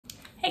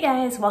Hey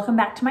guys, welcome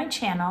back to my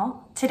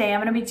channel. Today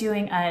I'm going to be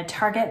doing a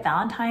Target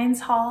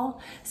Valentine's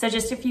haul. So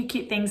just a few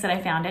cute things that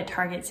I found at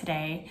Target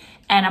today.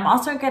 And I'm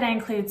also going to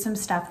include some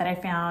stuff that I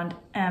found,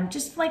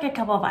 just like a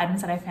couple of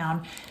items that I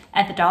found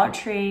at the Dollar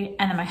Tree.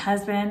 And then my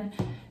husband,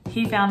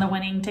 he found the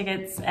winning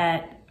tickets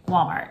at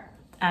Walmart.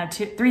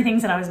 Three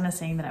things that I was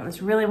missing that I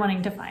was really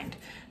wanting to find.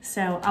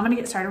 So I'm going to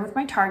get started with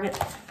my Target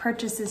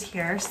purchases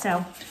here.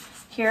 So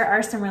here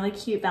are some really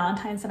cute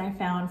Valentines that I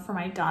found for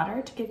my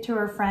daughter to give to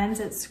her friends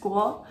at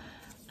school.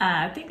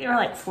 I think they were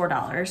like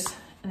 $4,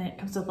 and then it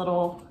comes with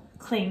little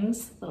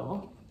clings,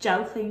 little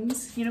gel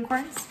clings,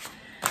 unicorns.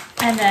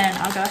 And then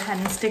I'll go ahead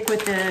and stick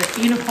with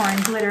the unicorn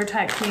glitter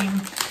type theme.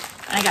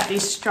 I got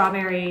these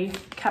strawberry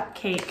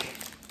cupcake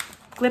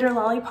glitter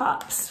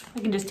lollipops. I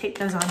can just tape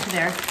those onto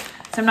there.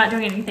 So I'm not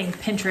doing anything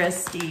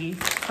Pinterest-y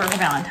for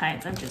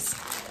Valentine's. I'm just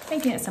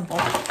making it simple.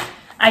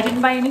 I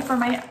didn't buy any for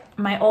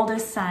my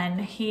oldest son.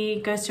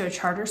 He goes to a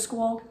charter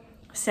school,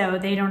 so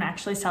they don't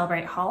actually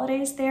celebrate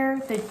holidays there.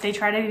 They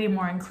try to be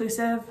more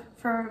inclusive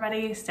for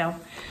everybody. So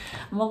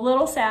I'm a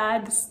little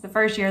sad. This is the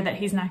first year that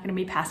he's not going to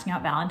be passing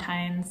out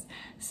Valentine's.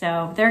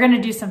 So they're going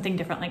to do something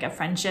different, like a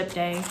friendship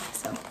day.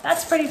 So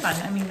that's pretty fun.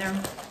 I mean,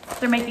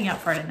 they're making up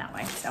for it in that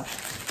way. So,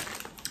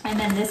 and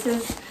then this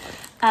is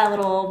a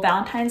little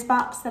Valentine's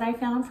box that I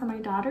found for my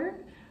daughter.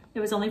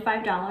 It was only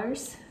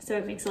 $5. So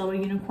it makes a little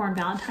unicorn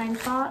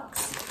Valentine's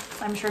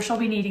box. I'm sure she'll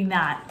be needing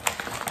that.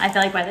 I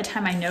feel like by the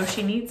time I know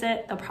she needs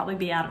it, they'll probably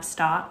be out of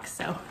stock.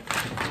 So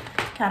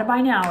gotta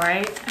buy now,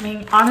 right? I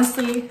mean,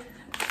 honestly,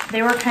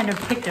 they were kind of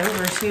picked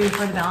over too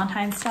for the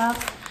Valentine's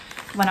stuff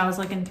when I was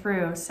looking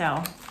through.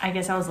 So I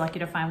guess I was lucky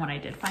to find what I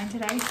did find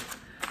today.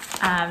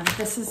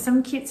 This is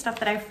some cute stuff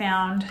that I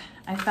found.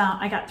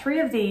 I got 3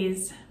 of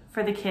these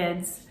for the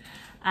kids,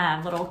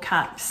 little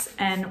cups.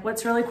 And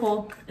what's really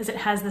cool is it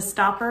has the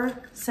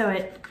stopper, so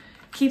it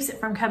keeps it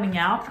from coming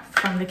out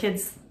from the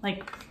kids,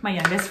 like my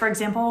youngest, for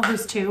example,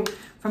 who's 2,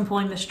 from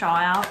pulling the straw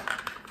out.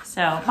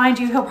 So mind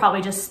you, he'll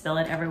probably just spill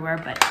it everywhere,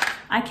 but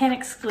I can't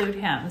exclude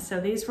him. So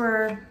these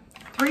were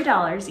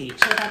 $3 each.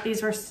 I thought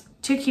these were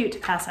too cute to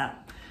pass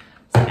up.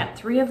 So I got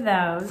 3 of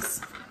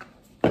those.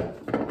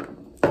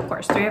 Of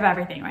course, 3 of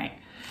everything, right?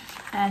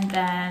 And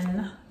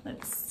then,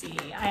 let's see,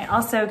 I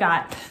also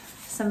got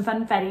some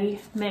funfetti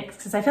mix,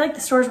 because I feel like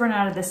the stores run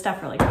out of this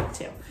stuff really quick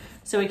too.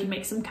 So we can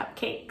make some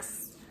cupcakes.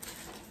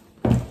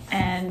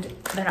 And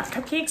they're not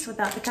cupcakes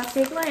without the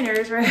cupcake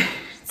liners, right?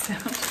 So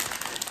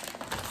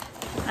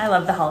I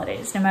love the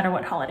holidays, no matter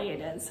what holiday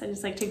it is. I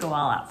just like to go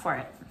all out for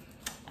it.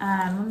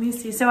 Let me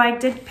see. So I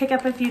did pick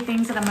up a few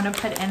things that I'm going to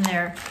put in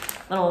their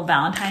little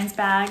Valentine's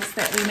bags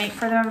that we make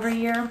for them every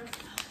year.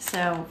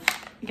 So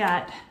we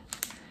got,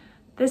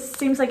 this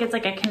seems like it's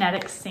like a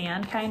kinetic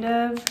sand kind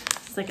of.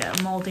 It's like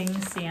a molding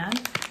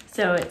sand.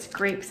 So it's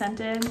grape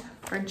scented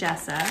for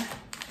Jessa.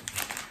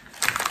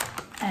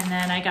 And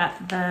then I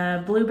got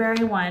the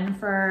blueberry one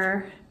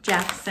for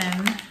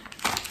Jackson.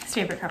 His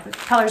favorite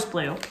color's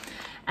blue.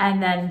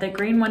 And then the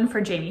green one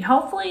for Jamie.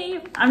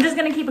 Hopefully, I'm just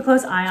gonna keep a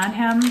close eye on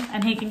him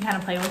and he can kind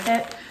of play with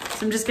it.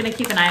 So I'm just gonna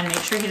keep an eye and make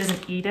sure he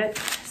doesn't eat it.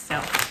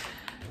 So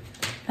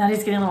now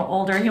he's getting a little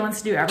older. He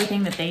wants to do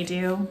everything that they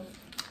do.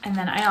 And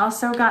then I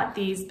also got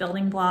these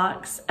building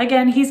blocks.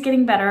 Again, he's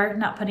getting better,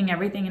 not putting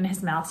everything in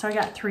his mouth. So I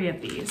got 3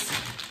 of these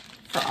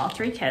for all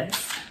 3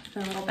 kids, the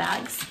little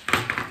bags.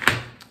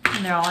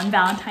 And they're all in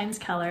Valentine's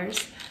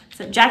colors.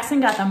 So Jackson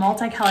got the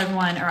multicolored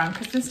one around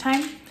Christmas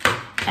time,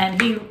 and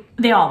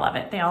they all love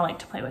it. They all like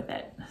to play with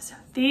it. So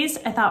these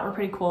I thought were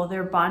pretty cool.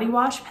 They're body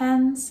wash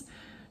pens.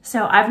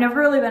 So I've never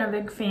really been a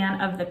big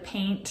fan of the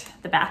paint,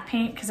 the bath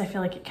paint, because I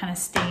feel like it kind of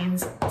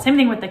stains. Same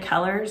thing with the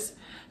colors.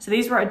 So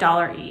these were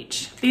 $1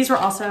 each. These were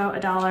also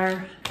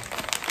 $1,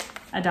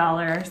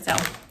 so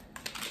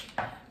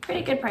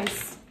pretty good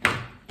price.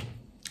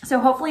 So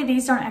hopefully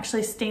these don't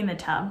actually stain the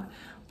tub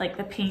like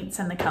the paints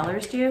and the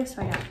colors do.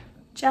 So I got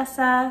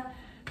Jessa,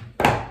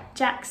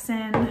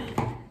 Jackson,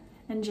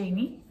 and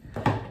Jamie.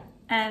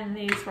 And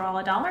these were all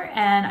 $1.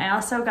 And I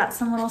also got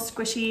some little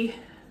squishy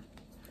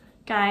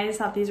guys.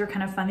 Thought these were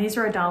kind of fun. These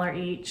were $1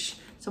 each.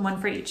 So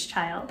 1 for each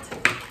child.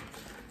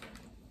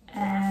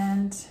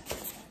 And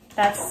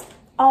that's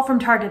all from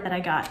Target that I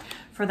got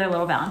for their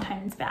little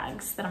Valentine's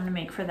bags that I'm gonna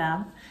make for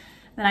them.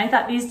 Then I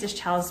thought these dish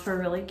towels were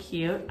really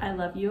cute. I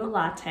love you a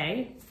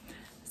latte.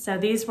 So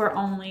these were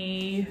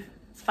only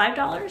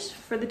 $5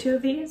 for the 2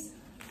 of these.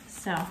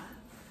 So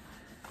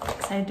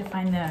excited to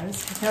find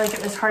those. I feel like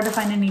it was hard to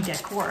find any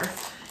decor.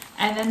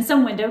 And then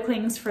some window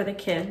clings for the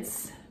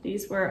kids.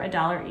 These were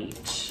 $1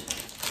 each.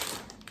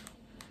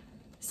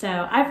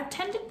 So I've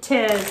tended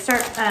to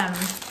start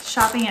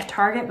shopping at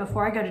Target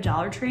before I go to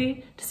Dollar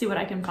Tree to see what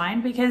I can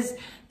find, because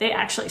they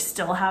actually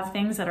still have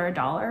things that are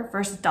 $1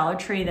 versus Dollar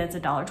Tree that's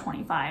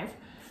 $1.25.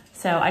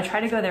 So I try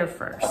to go there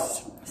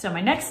first. So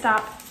my next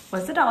stop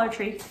was the Dollar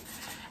Tree.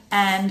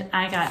 And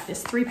I got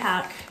this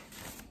 3-pack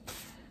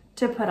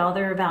to put all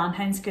their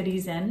Valentine's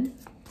goodies in.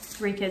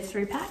 3 kids,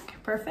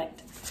 3-pack,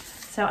 perfect.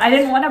 So I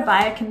didn't want to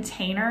buy a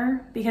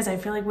container because I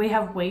feel like we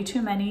have way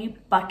too many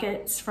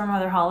buckets from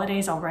other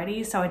holidays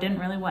already. So I didn't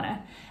really want to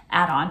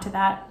add on to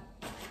that.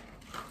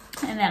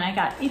 And then I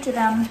got each of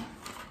them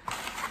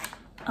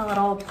a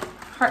little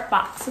heart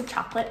box of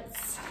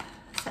chocolates.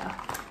 So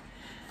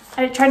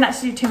I tried not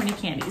to do too many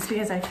candies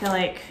because I feel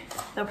like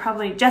they'll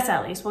probably, Jess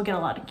at least, will get a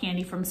lot of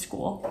candy from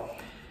school.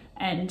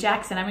 And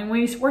Jackson, I mean,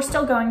 we're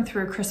still going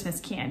through Christmas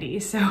candy,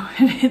 so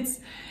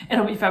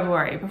it'll be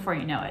February before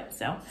you know it.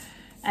 So,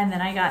 and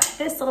then I got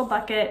this little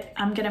bucket.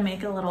 I'm gonna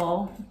make a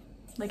little,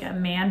 like a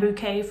man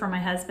bouquet for my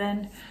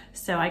husband.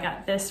 So I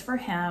got this for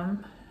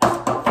him.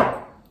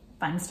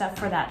 Fun stuff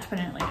for that to put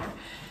in it later.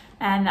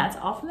 And that's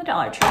all from the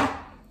Dollar Tree.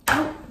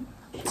 Oh,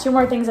 2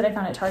 more things that I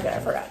found at Target I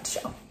forgot to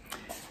show.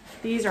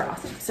 These are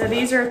awesome. So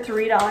these are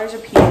 $3 a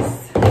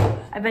piece.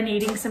 I've been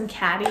eating some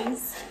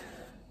caddies.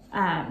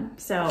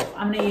 So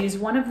I'm gonna use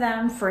one of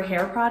them for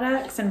hair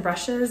products and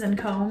brushes and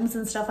combs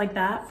and stuff like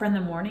that for in the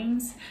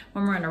mornings.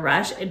 When we're in a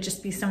rush, it'd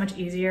just be so much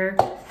easier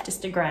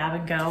just to grab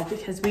and go,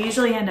 because we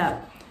usually end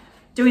up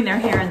doing their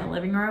hair in the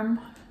living room.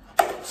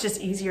 It's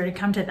just easier to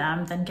come to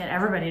them than get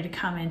everybody to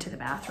come into the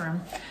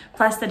bathroom.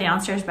 Plus the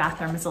downstairs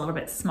bathroom is a little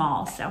bit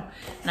small. So,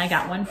 and I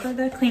got one for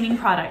the cleaning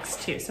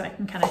products too, so I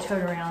can kind of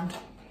tote around.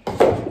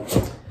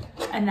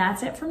 And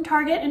that's it from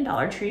Target and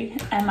Dollar Tree.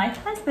 And my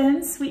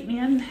husband, sweet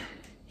man,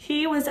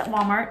 he was at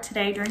Walmart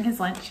today during his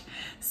lunch.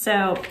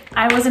 So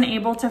I wasn't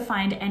able to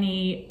find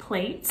any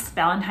plates,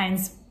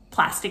 Valentine's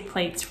plastic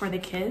plates for the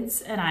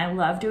kids. And I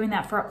love doing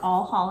that for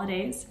all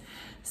holidays.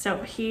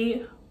 So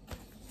he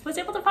was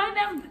able to find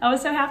them. I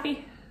was so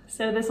happy.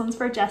 So this one's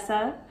for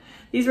Jessa.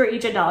 These were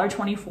each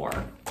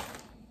 $1.24.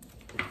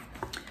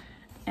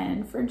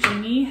 And for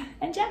Jamie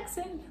and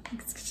Jackson,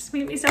 it's just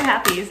made me so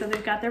happy. So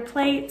they've got their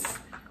plates,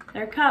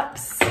 their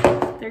cups,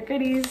 their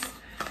goodies.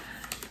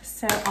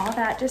 So all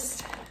that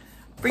just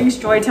brings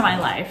joy to my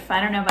life. I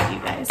don't know about you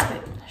guys,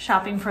 but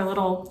shopping for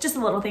just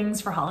little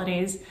things for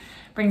holidays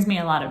brings me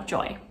a lot of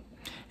joy.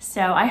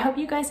 So I hope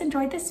you guys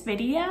enjoyed this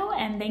video,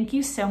 and thank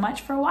you so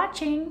much for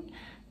watching.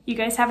 You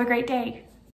guys have a great day.